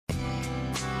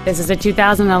This is a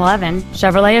 2011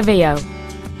 Chevrolet AVEO.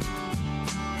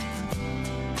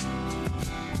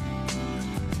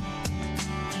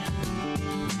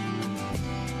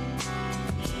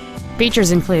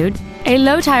 Features include a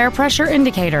low tire pressure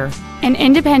indicator, an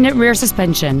independent rear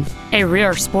suspension, a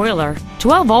rear spoiler,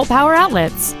 12-volt power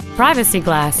outlets, privacy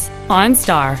glass,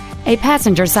 OnStar, a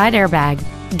passenger side airbag,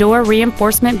 door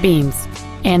reinforcement beams,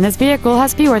 and this vehicle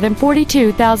has fewer than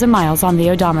 42,000 miles on the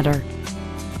odometer.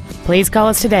 Please call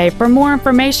us today for more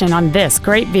information on this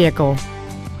great vehicle.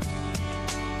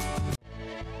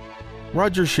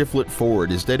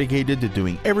 RogerShiflettFord is dedicated to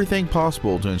doing everything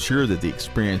possible to ensure that the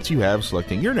experience you have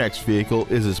selecting your next vehicle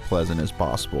is as pleasant as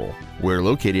possible. We're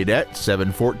located at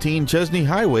 714 Chesnee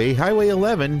Highway, Highway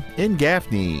 11 in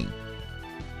Gaffney.